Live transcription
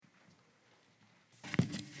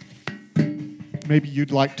maybe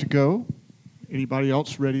you'd like to go. Anybody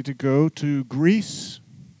else ready to go to Greece?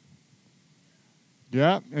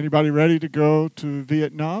 Yeah? Anybody ready to go to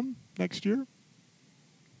Vietnam next year?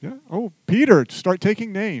 Yeah? Oh, Peter, start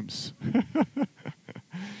taking names.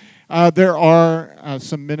 There are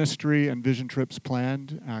some ministry and vision trips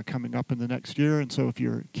planned coming up in the next year, and so if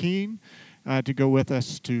you're keen to go with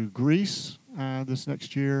us to Greece this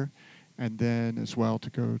next year, and then as well to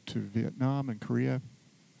go to Vietnam and Korea,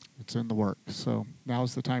 it's in the works. So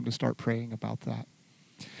now's the time to start praying about that.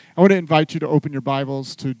 I want to invite you to open your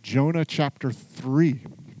Bibles to Jonah chapter 3.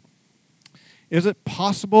 Is it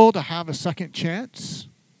possible to have a second chance?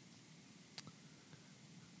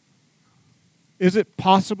 Is it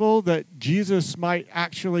possible that Jesus might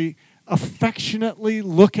actually affectionately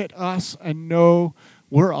look at us and know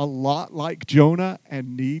we're a lot like Jonah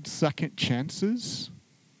and need second chances?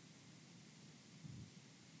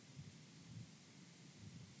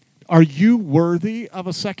 Are you worthy of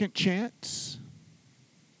a second chance?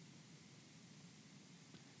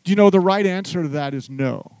 Do you know the right answer to that is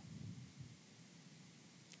no.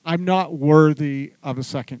 I'm not worthy of a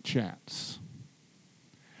second chance.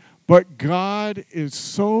 But God is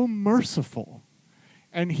so merciful,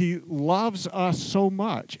 and He loves us so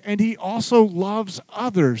much, and He also loves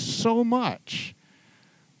others so much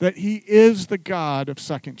that He is the God of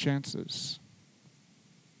second chances.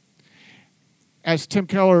 As Tim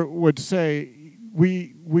Keller would say,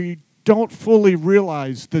 we don't fully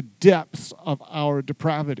realize the depths of our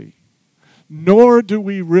depravity, nor do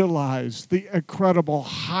we realize the incredible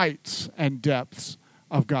heights and depths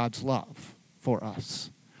of God's love for us,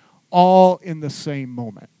 all in the same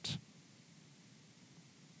moment.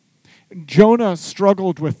 Jonah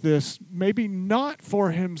struggled with this, maybe not for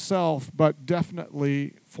himself, but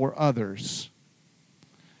definitely for others.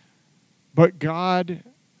 But God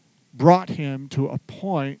brought him to a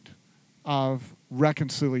point of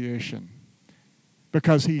reconciliation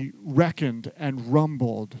because he reckoned and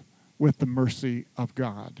rumbled with the mercy of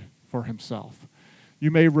God for himself. You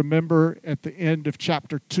may remember at the end of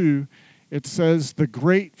chapter 2, it says the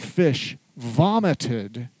great fish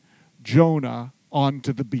vomited Jonah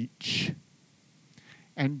onto the beach.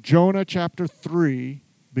 And Jonah chapter 3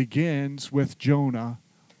 begins with Jonah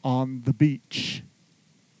on the beach.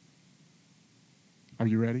 Are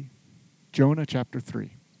you ready? Jonah chapter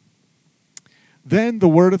 3. Then the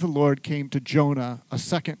word of the Lord came to Jonah a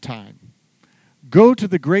second time. Go to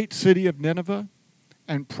the great city of Nineveh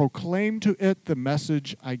and proclaim to it the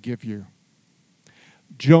message I give you.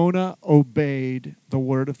 Jonah obeyed the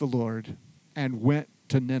word of the Lord and went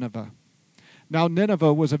to Nineveh. Now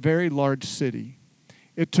Nineveh was a very large city.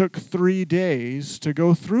 It took 3 days to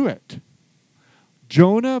go through it.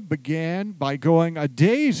 Jonah began by going a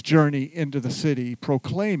day's journey into the city,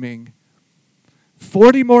 proclaiming,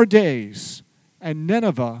 40 more days, and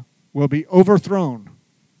Nineveh will be overthrown.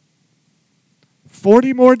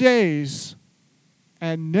 40 more days,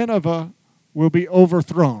 and Nineveh will be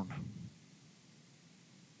overthrown.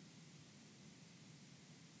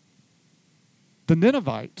 The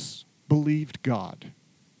Ninevites believed God.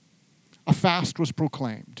 A fast was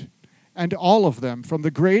proclaimed, and all of them, from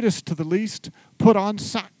the greatest to the least, put on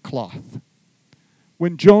sackcloth.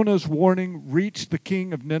 When Jonah's warning reached the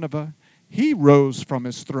king of Nineveh, he rose from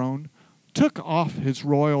his throne, took off his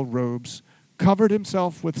royal robes, covered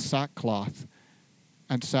himself with sackcloth,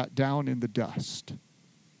 and sat down in the dust.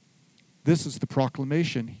 This is the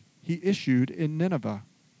proclamation he issued in Nineveh.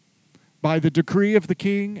 By the decree of the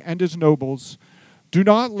king and his nobles, do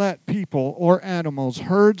not let people or animals,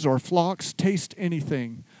 herds or flocks taste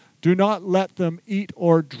anything. Do not let them eat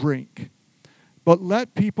or drink. But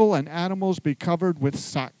let people and animals be covered with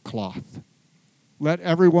sackcloth. Let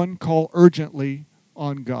everyone call urgently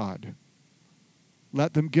on God.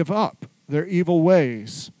 Let them give up their evil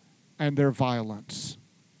ways and their violence.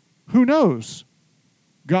 Who knows?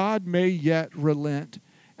 God may yet relent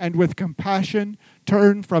and with compassion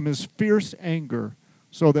turn from his fierce anger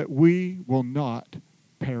so that we will not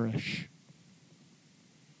perish.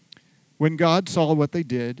 When God saw what they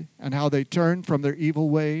did and how they turned from their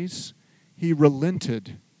evil ways, he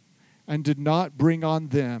relented and did not bring on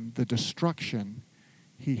them the destruction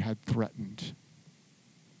he had threatened.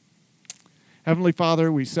 Heavenly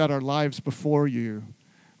Father, we set our lives before you,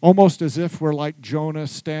 almost as if we're like Jonah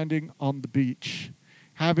standing on the beach,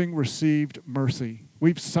 having received mercy.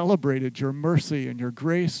 We've celebrated your mercy and your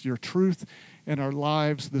grace, your truth in our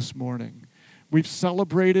lives this morning. We've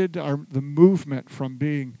celebrated the movement from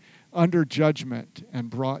being under judgment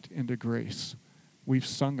and brought into grace. We've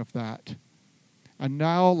sung of that. And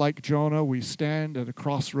now, like Jonah, we stand at a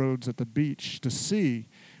crossroads at the beach to see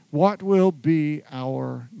what will be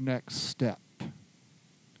our next step.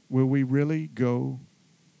 will we really go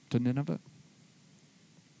to Nineveh?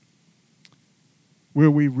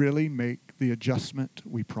 Will we really make the adjustment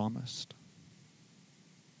we promised?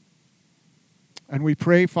 And we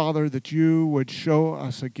pray, Father, that you would show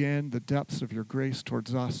us again the depths of your grace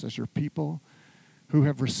towards us as your people who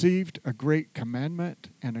have received a great commandment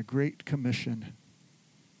and a great commission.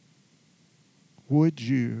 Would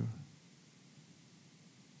you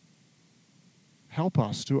help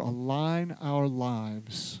us to align our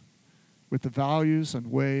lives with the values and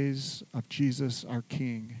ways of Jesus, our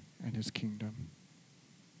King, and his kingdom?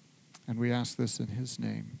 And we ask this in his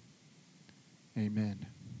name. Amen.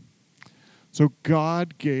 So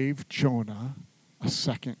God gave Jonah a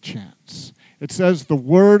second chance. It says the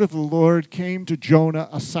word of the Lord came to Jonah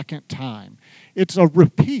a second time. It's a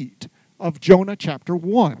repeat of Jonah chapter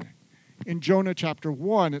 1. In Jonah chapter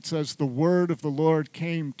 1, it says the word of the Lord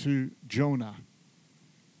came to Jonah.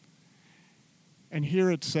 And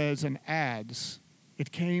here it says and adds,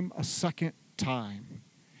 it came a second time.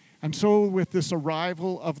 And so with this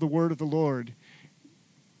arrival of the word of the Lord,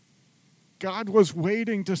 God was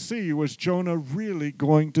waiting to see, was Jonah really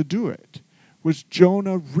going to do it? Was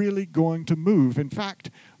Jonah really going to move? In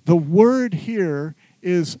fact, the word here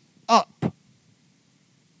is up.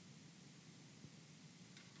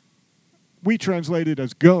 We translate it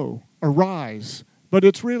as go, arise, but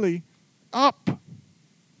it's really up.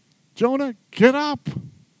 Jonah, get up.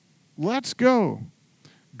 Let's go.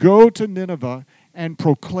 Go to Nineveh and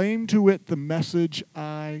proclaim to it the message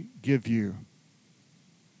I give you.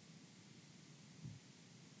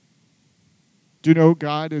 Do you know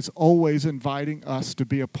God is always inviting us to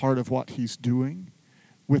be a part of what he's doing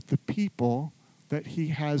with the people that he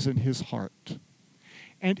has in his heart?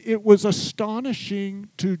 And it was astonishing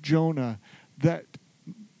to Jonah that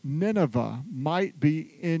Nineveh might be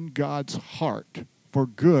in God's heart for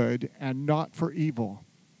good and not for evil.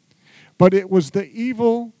 But it was the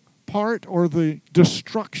evil part or the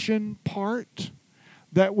destruction part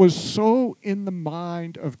that was so in the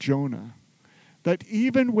mind of Jonah that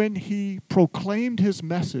even when he proclaimed his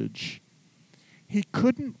message, he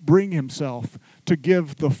couldn't bring himself to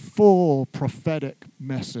give the full prophetic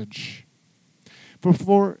message.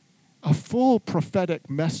 For a full prophetic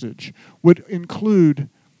message would include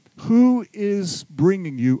who is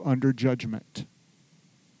bringing you under judgment.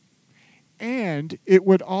 And it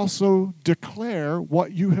would also declare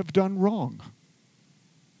what you have done wrong.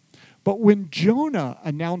 But when Jonah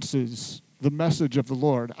announces the message of the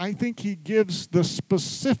Lord, I think he gives the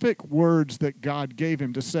specific words that God gave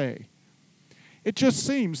him to say. It just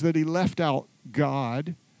seems that he left out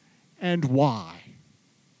God and why.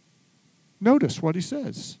 Notice what he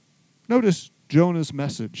says. Notice Jonah's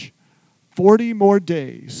message. 40 more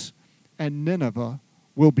days and Nineveh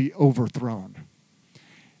will be overthrown.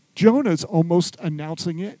 Jonah's almost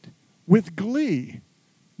announcing it with glee.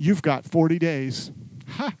 You've got 40 days.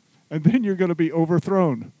 Ha! And then you're going to be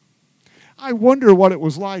overthrown. I wonder what it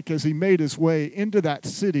was like as he made his way into that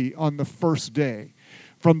city on the first day.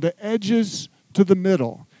 From the edges to the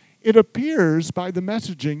middle. It appears by the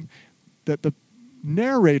messaging that the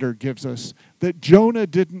narrator gives us that Jonah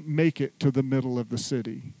didn't make it to the middle of the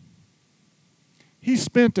city. He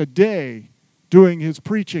spent a day doing his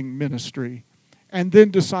preaching ministry and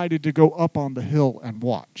then decided to go up on the hill and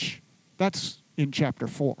watch. That's in chapter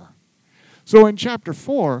 4. So in chapter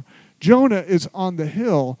 4, Jonah is on the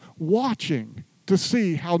hill watching to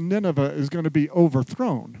see how Nineveh is going to be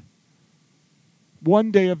overthrown.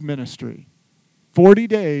 1 day of ministry, 40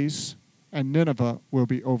 days, and Nineveh will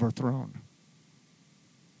be overthrown.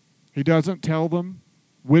 He doesn't tell them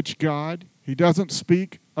which God. He doesn't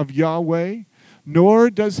speak of Yahweh, nor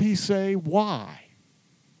does he say why.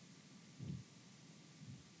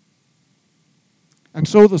 And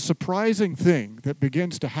so the surprising thing that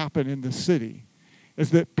begins to happen in the city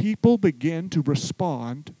is that people begin to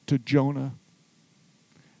respond to Jonah.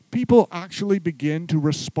 People actually begin to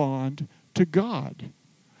respond to God.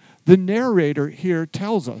 The narrator here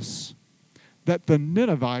tells us that the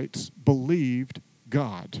Ninevites believed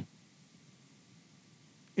God.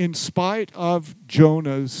 In spite of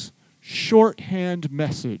Jonah's shorthand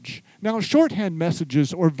message. Now, shorthand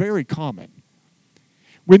messages are very common.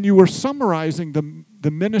 When you were summarizing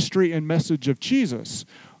the ministry and message of Jesus,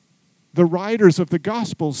 the writers of the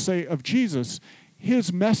Gospels say of Jesus,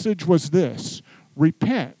 his message was this: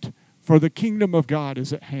 repent, for the kingdom of God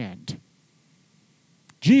is at hand.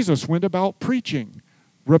 Jesus went about preaching,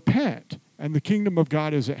 repent, and the kingdom of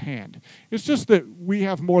God is at hand. It's just that we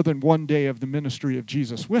have more than 1 day of the ministry of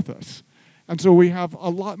Jesus with us. And so we have a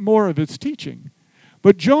lot more of his teaching.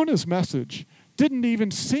 But Jonah's message didn't even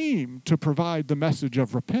seem to provide the message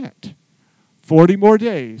of repent. 40 more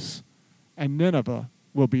days, and Nineveh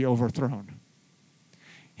will be overthrown.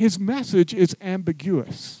 His message is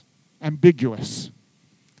ambiguous.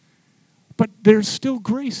 But there's still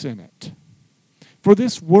grace in it. For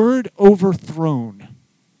this word overthrown,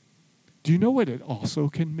 do you know what it also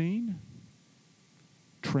can mean?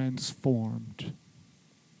 Transformed.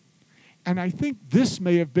 And I think this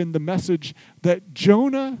may have been the message that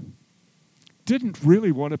Jonah didn't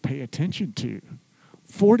really want to pay attention to.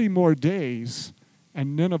 40 more days,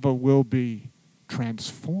 and Nineveh will be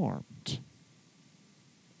transformed.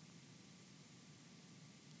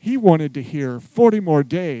 He wanted to hear 40 more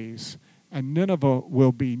days, and Nineveh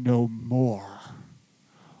will be no more.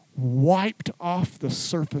 Wiped off the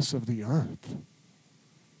surface of the earth.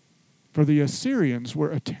 For the Assyrians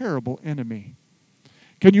were a terrible enemy.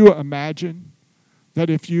 Can you imagine that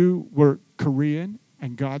if you were Korean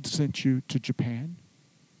and God sent you to Japan?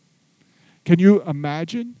 Can you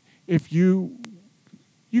imagine if you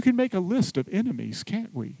can make a list of enemies,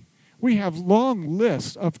 can't we? We have long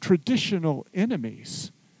lists of traditional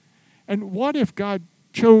enemies. And what if God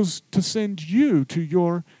chose to send you to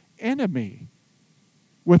your enemy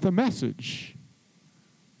with a message?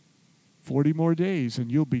 40 more days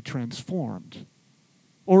and you'll be transformed.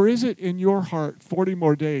 Or is it in your heart 40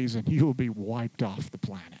 more days and you'll be wiped off the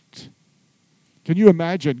planet? Can you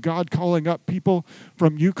imagine God calling up people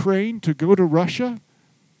from Ukraine to go to Russia?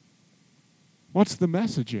 What's the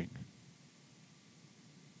messaging?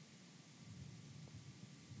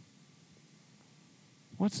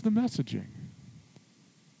 What's the messaging?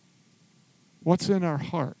 What's in our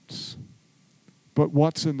hearts? But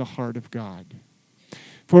what's in the heart of God?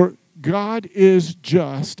 For God is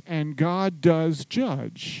just and God does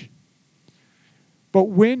judge. But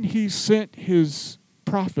when he sent his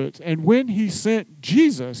prophets and when he sent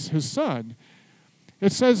Jesus, his son,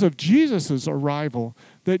 it says of Jesus' arrival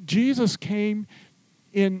that Jesus came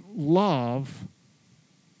in love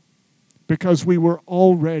because we were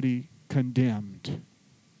already condemned.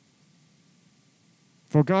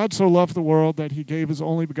 For God so loved the world that he gave his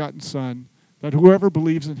only begotten Son, that whoever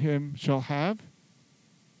believes in him shall have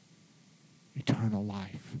eternal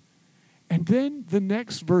life. And then the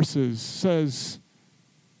next verses says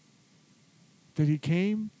that he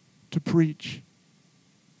came to preach,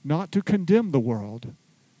 not to condemn the world,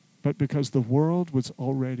 but because the world was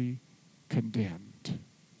already condemned.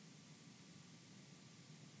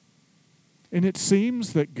 And it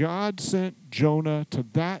seems that God sent Jonah to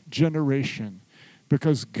that generation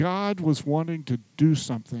because God was wanting to do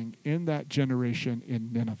something in that generation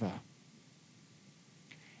in Nineveh.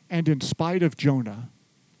 And in spite of Jonah,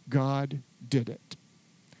 God did it.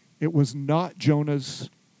 It was not Jonah's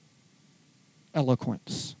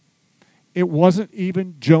eloquence. It wasn't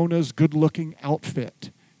even Jonah's good-looking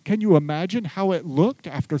outfit. Can you imagine how it looked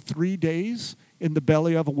after 3 days in the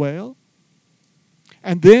belly of a whale?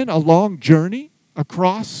 And then a long journey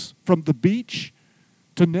across from the beach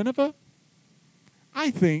to Nineveh? I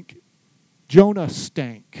think Jonah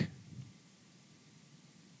stank.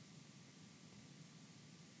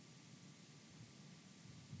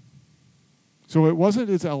 So it wasn't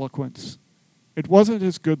his eloquence. It wasn't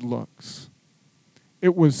his good looks.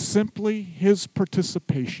 It was simply his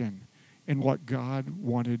participation in what God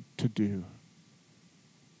wanted to do.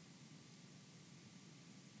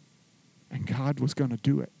 And God was going to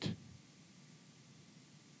do it.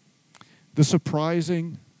 The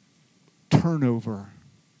surprising turnover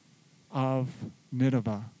of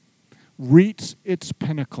Nineveh reached its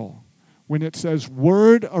pinnacle when it says,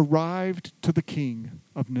 word arrived to the king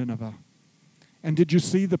of Nineveh. And did you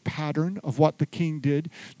see the pattern of what the king did?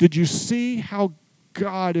 Did you see how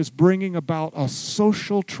God is bringing about a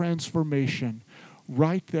social transformation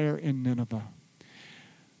right there in Nineveh?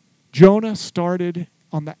 Jonah started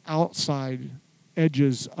on the outside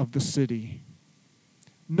edges of the city,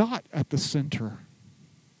 not at the center.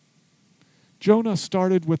 Jonah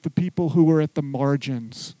started with the people who were at the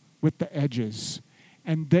margins, with the edges,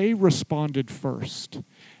 and they responded first.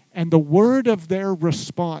 And the word of their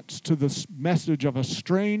response to this message of a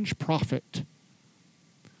strange prophet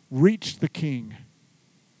reached the king.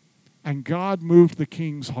 And God moved the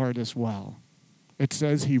king's heart as well. It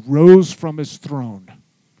says he rose from his throne.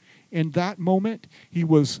 In that moment, he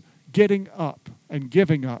was getting up and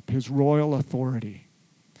giving up his royal authority.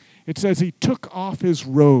 It says he took off his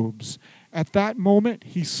robes. At that moment,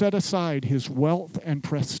 he set aside his wealth and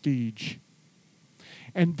prestige.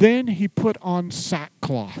 And then he put on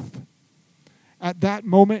sackcloth. At that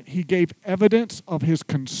moment, he gave evidence of his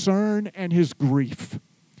concern and his grief.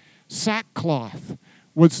 Sackcloth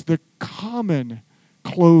was the common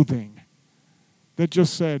clothing that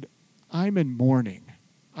just said, I'm in mourning.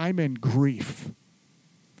 I'm in grief.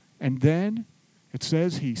 And then it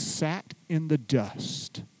says he sat in the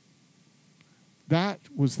dust. That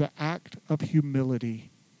was the act of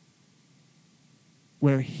humility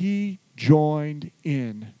where he joined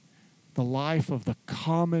in the life of the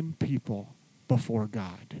common people before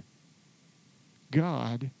God.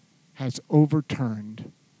 God has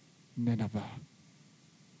overturned Nineveh.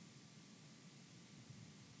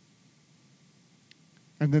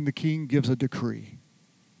 And then the king gives a decree.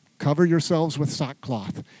 Cover yourselves with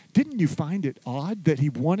sackcloth. Didn't you find it odd that he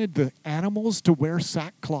wanted the animals to wear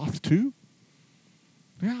sackcloth too?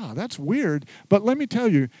 Yeah, that's weird. But let me tell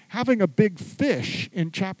you, having a big fish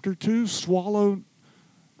in chapter 2 swallow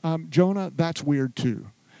Jonah, that's weird too.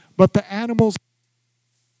 But the animals...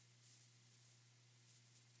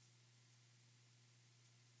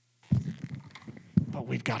 But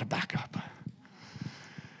we've got to back up.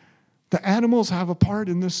 The animals have a part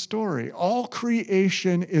in this story. All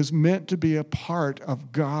creation is meant to be a part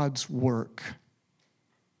of God's work.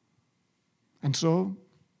 And so,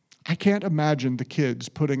 I can't imagine the kids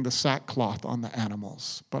putting the sackcloth on the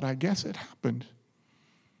animals, but I guess it happened.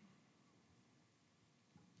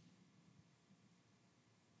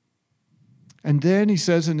 And then he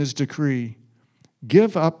says in his decree,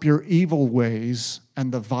 give up your evil ways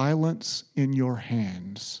and the violence in your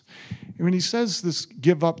hands. And when he says this,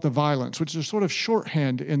 give up the violence, which is sort of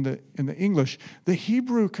shorthand in the English, the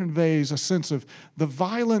Hebrew conveys a sense of the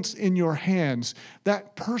violence in your hands,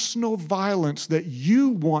 that personal violence that you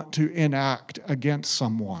want to enact against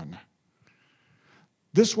someone.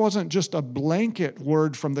 This wasn't just a blanket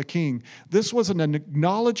word from the king. This was an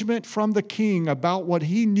acknowledgement from the king about what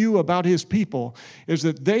he knew about his people, is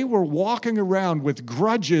that they were walking around with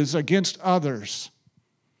grudges against others,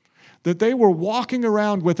 that they were walking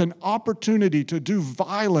around with an opportunity to do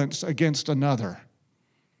violence against another.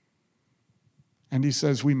 And he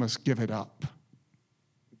says we must give it up.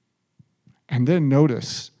 And then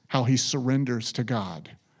notice how he surrenders to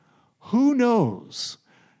God. Who knows?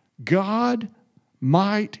 God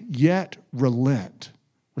might yet relent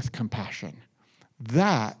with compassion.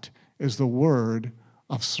 That is the word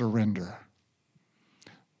of surrender.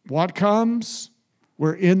 What comes?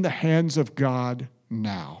 We're in the hands of God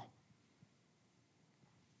now.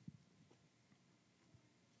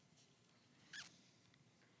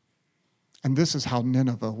 And this is how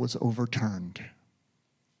Nineveh was overturned.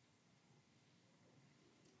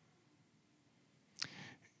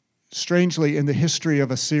 Strangely, in the history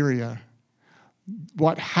of Assyria,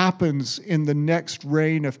 what happens in the next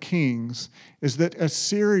reign of kings is that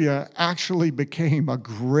Assyria actually became a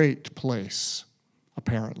great place,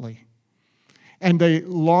 apparently. And they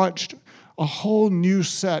launched a whole new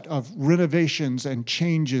set of renovations and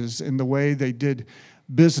changes in the way they did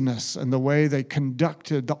business and the way they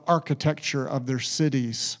conducted the architecture of their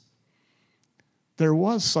cities. There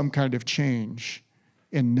was some kind of change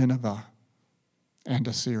in Nineveh and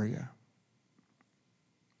Assyria.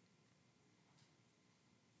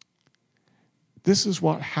 This is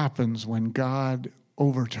what happens when God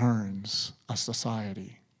overturns a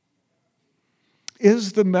society.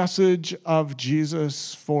 Is the message of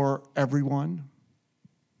Jesus for everyone?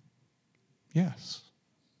 Yes.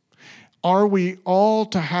 Are we all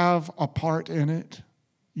to have a part in it?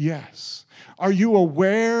 Yes. Are you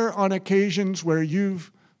aware on occasions where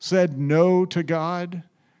you've said no to God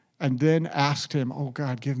and then asked him, oh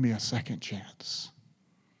God, give me a second chance?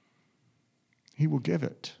 He will give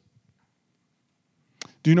it.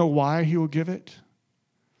 Do you know why he will give it?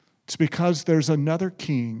 It's because there's another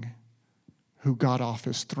king who got off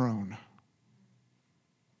his throne.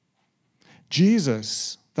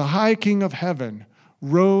 Jesus, the high King of heaven,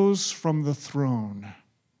 rose from the throne.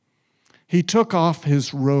 He took off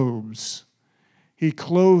his robes. He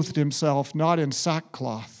clothed himself not in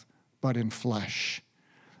sackcloth, but in flesh.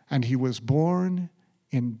 And he was born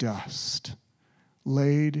in dust,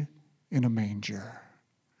 laid in a manger.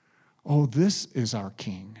 Oh, this is our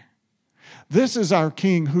King. This is our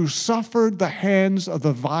King who suffered the hands of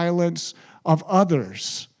the violence of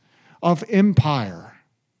others, of empire,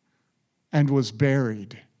 and was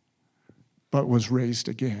buried, but was raised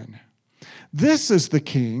again. This is the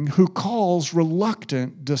King who calls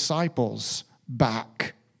reluctant disciples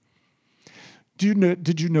back.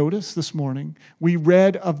 Did you notice this morning? We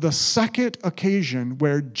read of the second occasion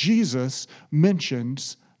where Jesus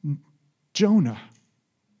mentions Jonah.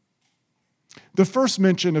 The first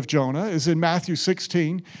mention of Jonah is in Matthew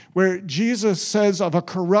 16, where Jesus says of a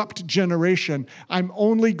corrupt generation, I'm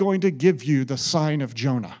only going to give you the sign of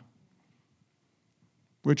Jonah,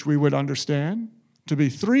 which we would understand to be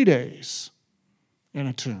 3 days in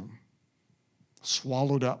a tomb,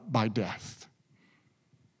 swallowed up by death.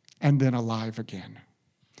 and then alive again.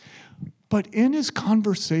 But in his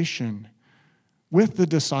conversation with the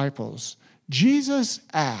disciples, Jesus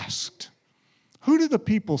asked, "Who do the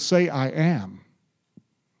people say I am?"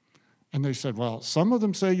 And they said, "Well, some of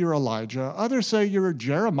them say you're Elijah. Others say you're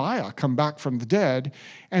Jeremiah, come back from the dead."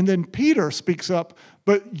 And then Peter speaks up,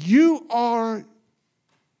 "But you are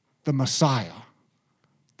the Messiah,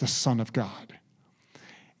 the Son of God."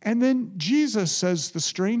 And then Jesus says the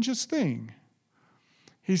strangest thing.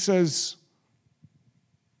 He says,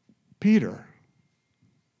 "Peter,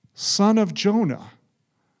 son of Jonah,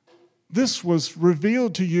 this was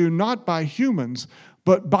revealed to you not by humans,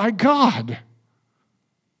 but by God."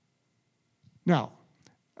 Now,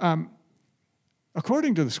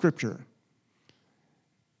 according to the scripture,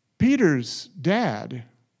 Peter's dad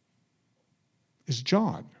is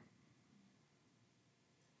John.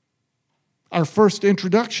 Our first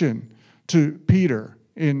introduction to Peter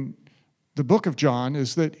in the book of John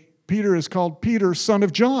is that Peter is called Peter, son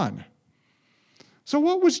of John. So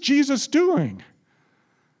what was Jesus doing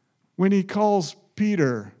when he calls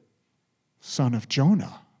Peter son of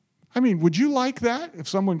Jonah? I mean, would you like that if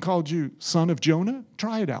someone called you son of Jonah?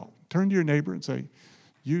 Try it out. Turn to your neighbor and say,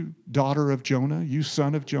 "You daughter of Jonah, you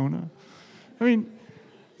son of Jonah." I mean,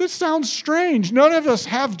 this sounds strange. None of us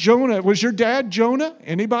have Jonah. Was your dad Jonah?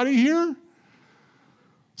 Anybody here?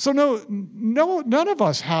 So no, none of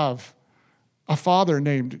us have a father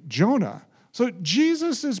named Jonah. So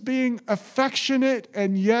Jesus is being affectionate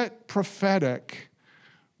and yet prophetic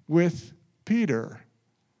with Peter,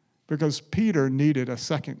 because Peter needed a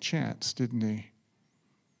second chance, didn't he?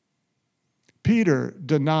 Peter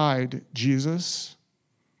denied Jesus,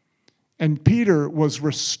 and Peter was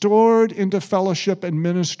restored into fellowship and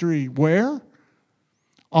ministry where?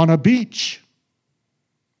 On a beach.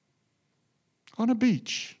 On a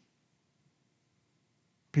beach.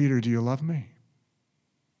 "Peter, do you love me?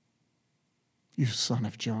 You son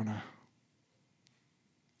of Jonah."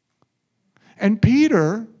 And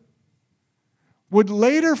Peter would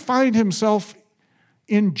later find himself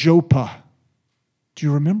in Joppa. Do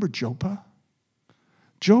you remember Joppa?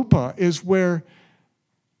 Joppa is where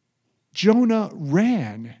Jonah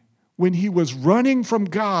ran when he was running from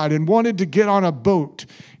God and wanted to get on a boat.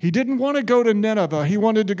 He didn't want to go to Nineveh. He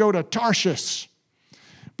wanted to go to Tarshish.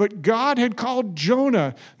 But God had called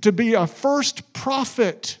Jonah to be a first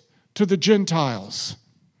prophet to the Gentiles.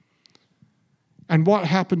 And what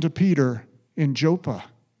happened to Peter in Joppa?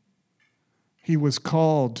 He was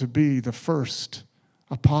called to be the first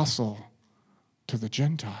apostle to the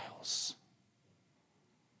Gentiles.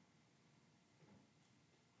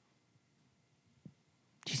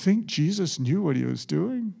 Do you think Jesus knew what he was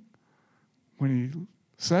doing when he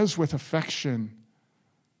says with affection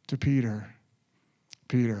to Peter,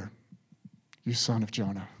 "Peter, you son of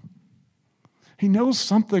Jonah"? He knows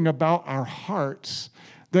something about our hearts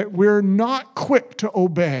that we're not quick to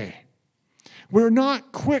obey. We're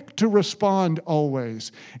not quick to respond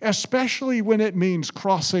always, especially when it means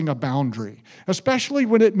crossing a boundary, especially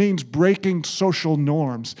when it means breaking social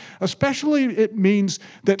norms, especially it means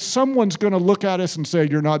that someone's going to look at us and say,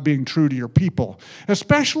 "You're not being true to your people,"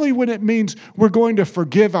 especially when it means we're going to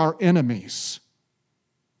forgive our enemies.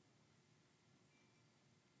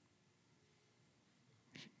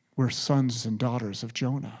 We're sons and daughters of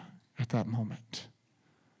Jonah at that moment,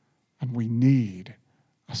 and we need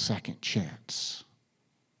a second chance.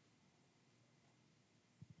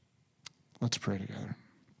 Let's pray together.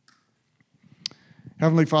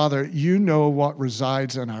 Heavenly Father, you know what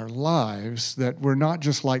resides in our lives, that we're not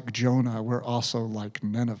just like Jonah, we're also like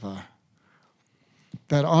Nineveh.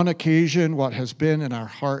 That on occasion, what has been in our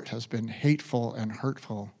heart has been hateful and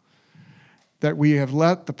hurtful. That we have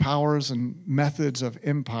let the powers and methods of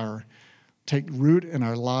empire take root in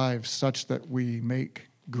our lives such that we make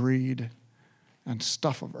greed and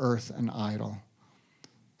stuff of earth an idol,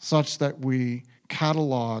 such that we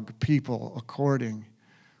catalog people according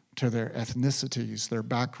to their ethnicities, their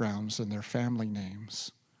backgrounds, and their family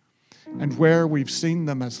names. And where we've seen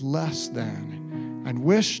them as less than and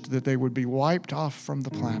wished that they would be wiped off from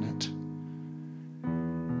the planet.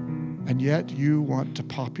 And yet you want to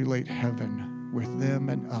populate heaven with them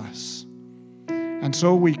and us. And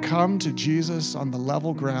so we come to Jesus on the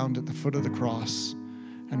level ground at the foot of the cross,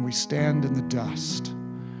 and we stand in the dust,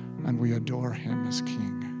 and we adore him as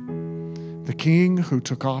King. The King who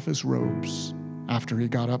took off his robes after he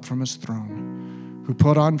got up from his throne, who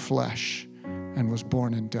put on flesh and was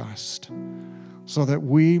born in dust, so that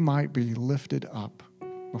we might be lifted up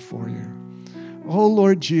before you. Oh,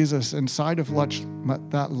 Lord Jesus, inside of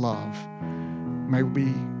that love, may we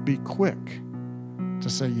be quick to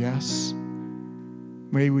say yes.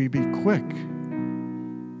 May we be quick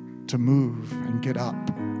to move and get up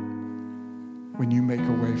when you make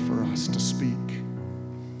a way for us to speak,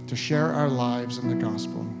 to share our lives in the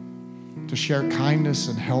gospel, to share kindness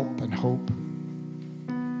and help and hope,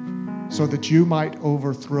 so that you might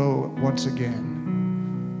overthrow once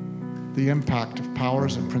again the impact of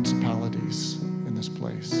powers and principalities in this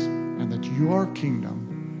place, and that your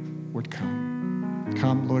kingdom would come.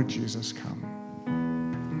 Come, Lord Jesus, come.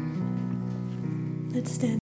 Let's stand.